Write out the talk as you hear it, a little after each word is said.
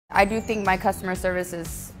I do think my customer service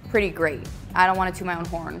is pretty great. I don't want to toot my own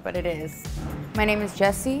horn, but it is. My name is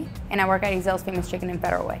Jessie, and I work at Ezell's Famous Chicken in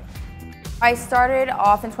Federal Way. I started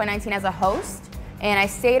off in 2019 as a host, and I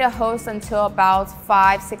stayed a host until about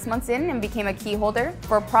 5-6 months in and became a key holder.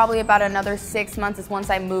 For probably about another 6 months is once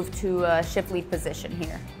I moved to a shift lead position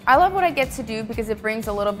here. I love what I get to do because it brings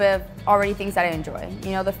a little bit of already things that I enjoy.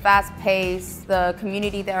 You know, the fast pace, the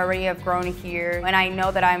community that I already have grown here, and I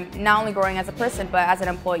know that I'm not only growing as a person, but as an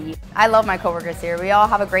employee. I love my coworkers here. We all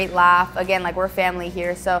have a great laugh. Again, like we're family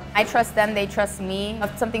here, so I trust them, they trust me.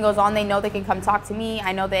 If something goes on, they know they can come talk to me.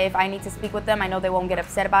 I know that if I need to speak with them, I know they won't get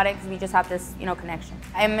upset about it because we just have this, connection.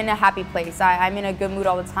 I'm in a happy place. I'm in a good mood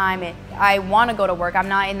all the time. I want to go to work. I'm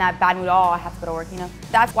not in that bad mood, oh, I have to go to work,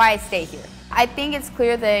 That's why I stay here. I think it's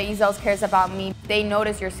clear that Ezell cares about me. They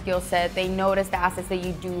notice your skill set, they notice the assets that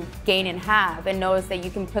you do gain and have, and notice that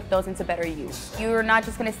you can put those into better use. You're not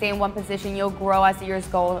just going to stay in one position, you'll grow as the years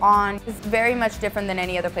go on. It's very much different than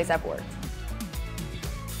any other place I've worked.